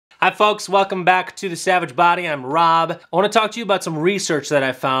Hi folks, welcome back to The Savage Body. I'm Rob. I want to talk to you about some research that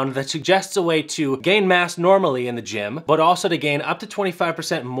I found that suggests a way to gain mass normally in the gym, but also to gain up to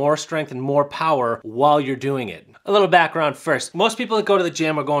 25% more strength and more power while you're doing it. A little background first. Most people that go to the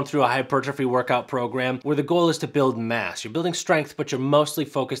gym are going through a hypertrophy workout program where the goal is to build mass. You're building strength, but you're mostly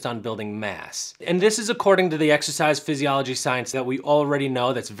focused on building mass. And this is according to the exercise physiology science that we already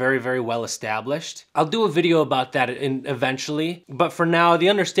know that's very, very well established. I'll do a video about that eventually, but for now, the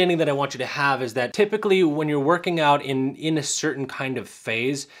understanding that I want you to have is that typically when you're working out in a certain kind of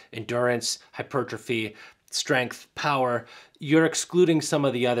phase, endurance, hypertrophy, strength, power, you're excluding some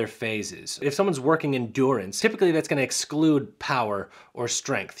of the other phases. If someone's working endurance, typically that's gonna exclude power or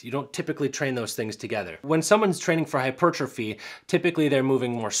strength. You don't typically train those things together. When someone's training for hypertrophy, typically they're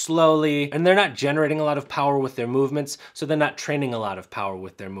moving more slowly and they're not generating a lot of power with their movements, so they're not training a lot of power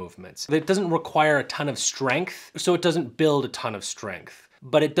with their movements. It doesn't require a ton of strength, so it doesn't build a ton of strength.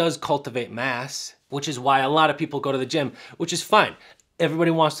 But it does cultivate mass, which is why a lot of people go to the gym, which is fine.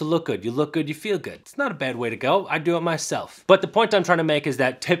 Everybody wants to look good. You look good, you feel good. It's not a bad way to go. I do it myself. But the point I'm trying to make is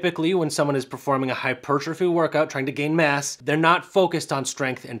that typically when someone is performing a hypertrophy workout, trying to gain mass, they're not focused on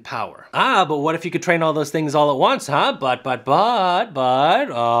strength and power. But what if you could train all those things all at once, huh?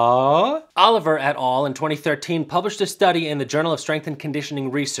 Oliver et al. In 2013 published a study in the Journal of Strength and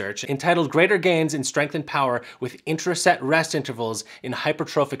Conditioning Research entitled Greater Gains in Strength and Power with Intraset Rest Intervals in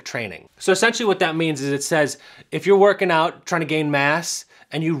Hypertrophic Training. So essentially what that means is it says, if you're working out, trying to gain mass,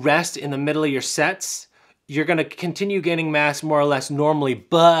 and you rest in the middle of your sets, you're gonna continue gaining mass more or less normally,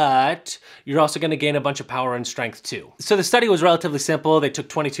 but you're also gonna gain a bunch of power and strength too. So the study was relatively simple. They took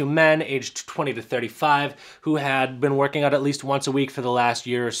 22 men aged 20 to 35 who had been working out at least once a week for the last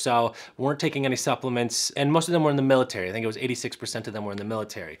year or so, weren't taking any supplements, and most of them were in the military. I think it was 86% of them were in the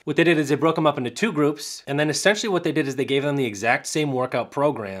military. What they did is they broke them up into two groups, and then essentially what they did is they gave them the exact same workout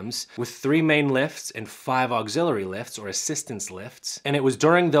programs with 3 main lifts and 5 auxiliary lifts or assistance lifts. And it was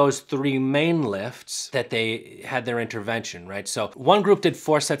during those 3 main lifts that they had their intervention, right? So one group did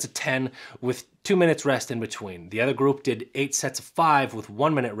 4 sets of 10 with 2 minutes rest in between. The other group did 8 sets of 5 with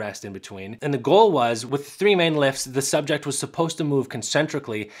 1 minute rest in between. And the goal was, with 3 main lifts, the subject was supposed to move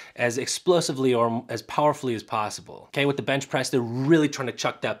concentrically as explosively or as powerfully as possible. Okay, with the bench press, they're really trying to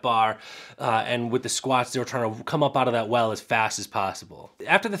chuck that bar. And with the squats, they were trying to come up out of that well as fast as possible.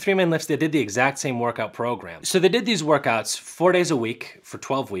 After the 3 main lifts, they did the exact same workout program. So they did these workouts 4 days a week for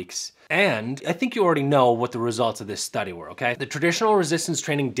 12 weeks. And I think you already know what the results of this study were, okay? The traditional resistance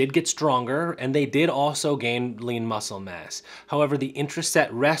training did get stronger, and they did also gain lean muscle mass. However, the intraset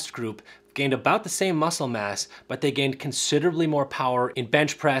rest group gained about the same muscle mass, but they gained considerably more power in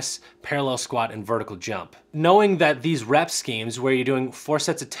bench press, parallel squat, and vertical jump. Knowing that these rep schemes, where you're doing 4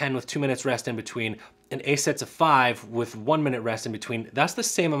 sets of 10 with 2 minutes rest in between, and 8 sets of 5 with 1 minute rest in between, that's the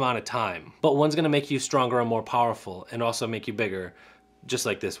same amount of time. But one's gonna make you stronger and more powerful, and also make you bigger, just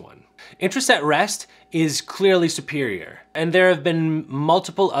like this one. Intraset rest is clearly superior. And there have been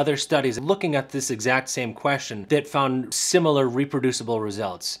multiple other studies looking at this exact same question that found similar reproducible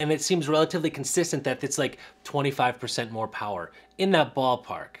results. And it seems relatively consistent that it's like 25% more power, in that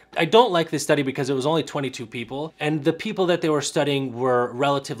ballpark. I don't like this study because it was only 22 people, and the people that they were studying were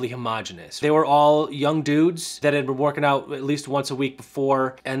relatively homogenous. They were all young dudes that had been working out at least once a week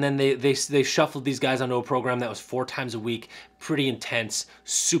before, and then they shuffled these guys onto a program that was 4 times a week, pretty intense,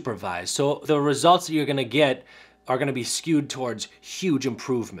 supervised. So the results that you're gonna get are gonna be skewed towards huge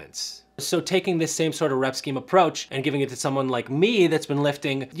improvements. So taking this same sort of rep scheme approach and giving it to someone like me that's been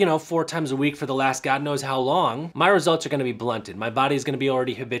lifting, 4 times a week for the last God knows how long, my results are gonna be blunted. My body's gonna be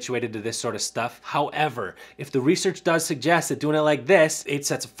already habituated to this sort of stuff. However, if the research does suggest that doing it like this, 8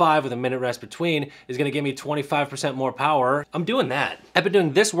 sets of 5 with a minute rest between, is gonna give me 25% more power, I'm doing that. I've been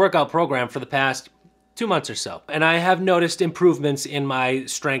doing this workout program for the past 2 months or so. And I have noticed improvements in my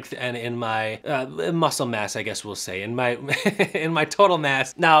strength and in my muscle mass, I guess we'll say, in my in my total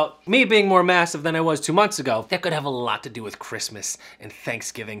mass. Now, me being more massive than I was 2 months ago, that could have a lot to do with Christmas and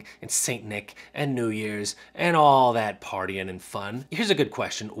Thanksgiving and Saint Nick and New Year's and all that partying and fun. Here's a good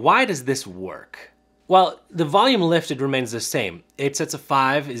question. Why does this work? Well, the volume lifted remains the same. 8 sets of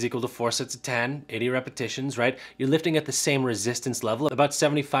 5 is equal to 4 sets of 10, 80 repetitions, right? You're lifting at the same resistance level, about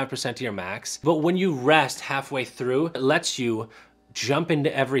 75% of your max. But when you rest halfway through, it lets you jump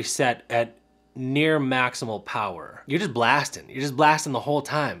into every set at near maximal power. You're just blasting the whole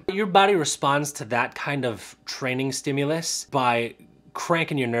time. Your body responds to that kind of training stimulus by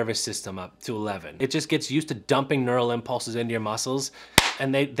cranking your nervous system up to 11. It just gets used to dumping neural impulses into your muscles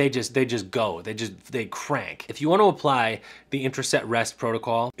and they just go. They crank. If you want to apply the intraset rest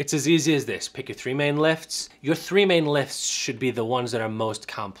protocol, it's as easy as this. Pick your 3 main lifts. Your 3 main lifts should be the ones that are most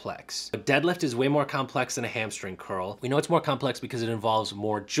complex. A deadlift is way more complex than a hamstring curl. We know it's more complex because it involves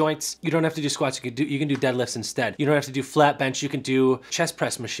more joints. You don't have to do squats. You can do deadlifts instead. You don't have to do flat bench. You can do chest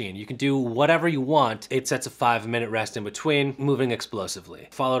press machine. You can do whatever you want. 8 sets of 5-minute rest in between, moving explosively.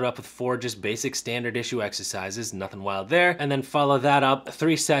 Followed up with 4 just basic standard issue exercises, nothing wild there. And then follow that up,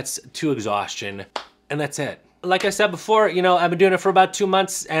 3 sets to exhaustion, and that's it. Like I said before, you know, I've been doing it for about 2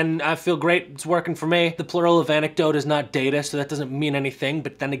 months and I feel great, it's working for me. The plural of anecdote is not data, so that doesn't mean anything.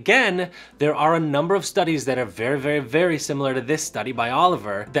 But then again, there are a number of studies that are very similar to this study by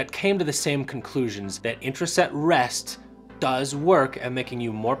Oliver that came to the same conclusions, that intraset rest does work at making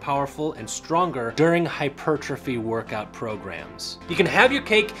you more powerful and stronger during hypertrophy workout programs. You can have your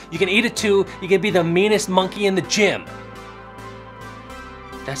cake, you can eat it too, you can be the meanest monkey in the gym.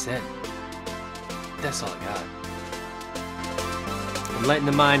 That's it. That's all I got. Enlighten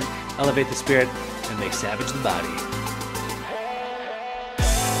the mind, elevate the spirit, and make savage the body.